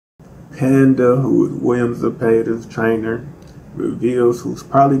Panda, who is William Zepeda's trainer, reveals who's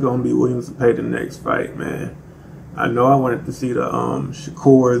probably gonna be William Zepeda next fight, man. I know I wanted to see the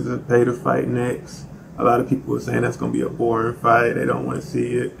Shakur Zepeda fight next. A lot of people were saying that's gonna be a boring fight. They don't want to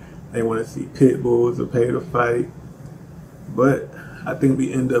see it. They want to see Pitbull Zepeda fight. But I think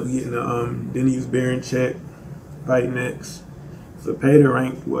we end up getting a Denny's Berinchyk fight next. Zepeda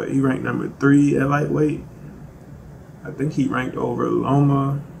ranked what? He ranked number 3 at lightweight. I think he ranked over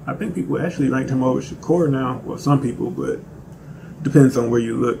Loma. I think people actually ranked him over Shakur now. Well, some people, but depends on where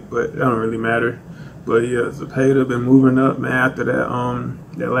you look. But it don't really matter. But yeah, Zepeda been moving up, man. After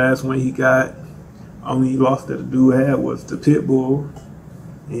that last one he got, only loss that the dude had was to Pitbull.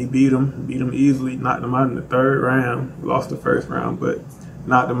 And he beat him easily, knocked him out in the 3rd round. Lost the 1st round, but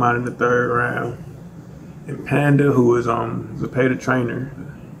knocked him out in the 3rd round. And Panda, who was Zepeda trainer,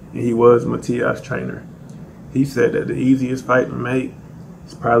 and he was Matias trainer, he said that the easiest fight to make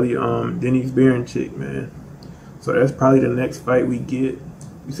is probably Denny's Berinchyk, man. So that's probably the next fight we get.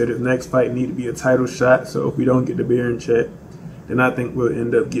 We said his next fight need to be a title shot. So if we don't get the Berinchyk, then I think we'll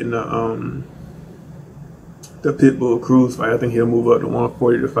end up getting the Pitbull Cruz fight. I think he'll move up to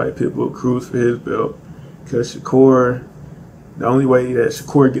 140 to fight Pitbull Cruz for his belt. Because Shakur, the only way that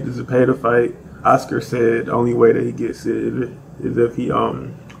Shakur gets the Zepeda fight, Oscar said the only way that he gets it is if he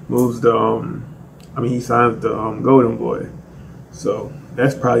moves the he signs the Golden Boy. So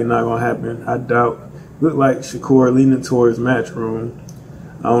that's probably not gonna happen. I doubt. Look like Shakur leaning towards Matchroom.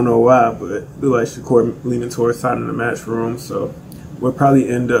 I don't know why, but look like Shakur leaning towards signing the Matchroom. So we'll probably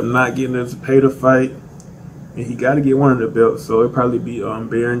end up not getting a Zepeda fight, and he got to get one of the belts. So it'll probably be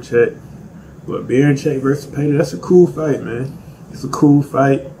Berinchyk. But Berinchyk versus Zepeda, that's a cool fight, man. It's a cool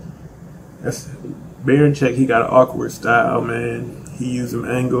fight. That's Berinchyk. He got an awkward style, man. He used them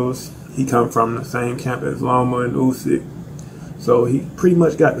angles. He come from the same camp as Loma and Usyk, so he pretty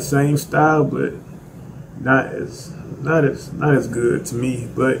much got the same style, but not as good to me.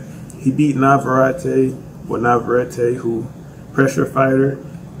 But he beat Navarrete, who pressure fighter,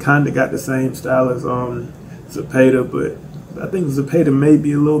 kind of got the same style as Zepeda, but I think Zepeda may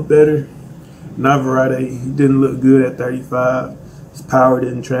be a little better. Navarrete, he didn't look good at 35. His power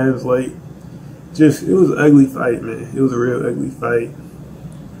didn't translate. It was an ugly fight, man. It was a real ugly fight.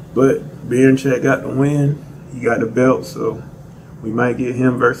 But Berinchyk got the win. He got the belt, so we might get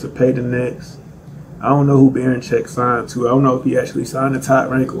him versus Zepeda next. I don't know who Berinchyk signed to. I don't know if he actually signed a top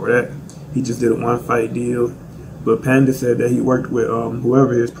rank or that he just did a one-fight deal. But Panda said that he worked with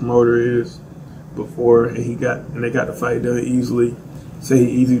whoever his promoter is before, and they got the fight done easily. Say he's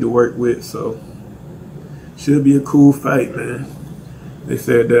easy to work with, so should be a cool fight, man. They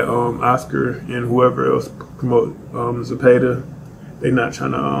said that Oscar and whoever else promote Zepeda, they not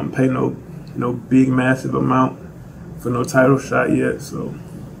trying to pay no big massive amount for no title shot yet. So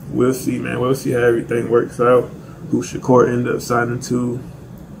we'll see, man. We'll see how everything works out. Who Shakur end up signing to,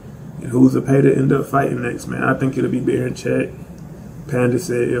 and who Zepeda end up fighting next, man. I think it'll be Berinchyk. Panda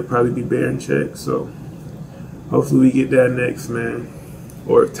said it'll probably be Berinchyk. So hopefully we get that next, man.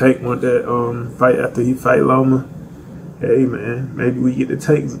 Or if Tank want that fight after he fight Loma, hey, man, maybe we get the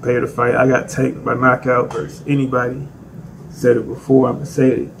Tank Zepeda fight. I got Tank by knockout versus anybody. Said it before, I'm gonna say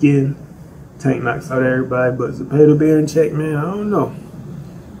it again. Tank knocks out everybody, but Zepeda Berinchyk, man, I don't know.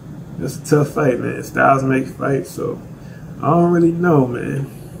 That's a tough fight, man. Styles make fights, so I don't really know, man.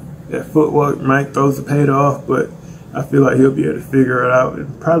 That footwork might throw Zepeda off, but I feel like he'll be able to figure it out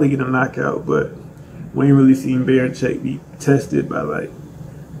and probably get a knockout. But we ain't really seen Berinchyk be tested by like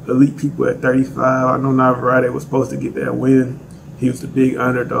elite people at 35. I know Navarrete was supposed to get that win. He was the big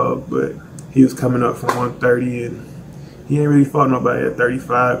underdog, but he was coming up from 130 and he ain't really fought nobody at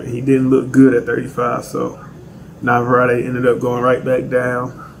 35, and he didn't look good at 35, so Navarrete ended up going right back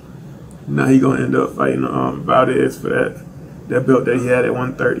down. Now he gonna end up fighting Valdez for that belt that he had at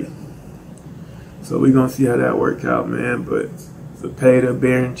 130. So we gonna see how that work out, man. But Zepeda,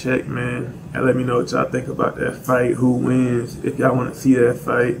 Berinchyk, man, and let me know what y'all think about that fight. Who wins? If y'all want to see that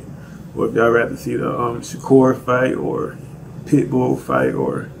fight, or if y'all rather see the Shakur fight or Pitbull fight,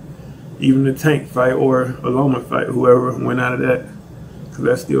 or even the Tank fight or a Loma fight, whoever went out of that, because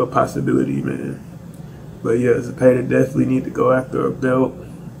that's still a possibility, man. But yeah, Zepeda definitely need to go after a belt.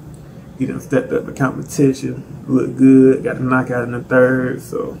 He done stepped up the competition, looked good, got a knockout in the 3rd,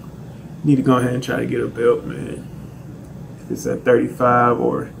 so need to go ahead and try to get a belt, man. If it's at 35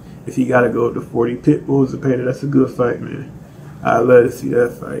 or if he got to go up to 40, Pitbull, Zepeda, that's a good fight, man. I'd love to see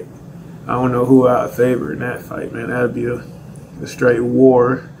that fight. I don't know who I'd favor in that fight, man. That'd be a straight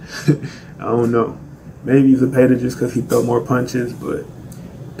war. I don't know. Maybe Zepeda just because he throw more punches, but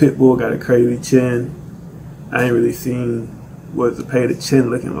Pitbull got a crazy chin. I ain't really seen what Zepeda chin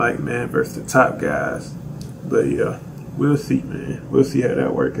looking like, man, versus the top guys. But yeah, we'll see, man. We'll see how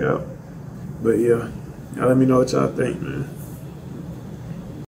that work out. But yeah, y'all let me know what y'all think, man.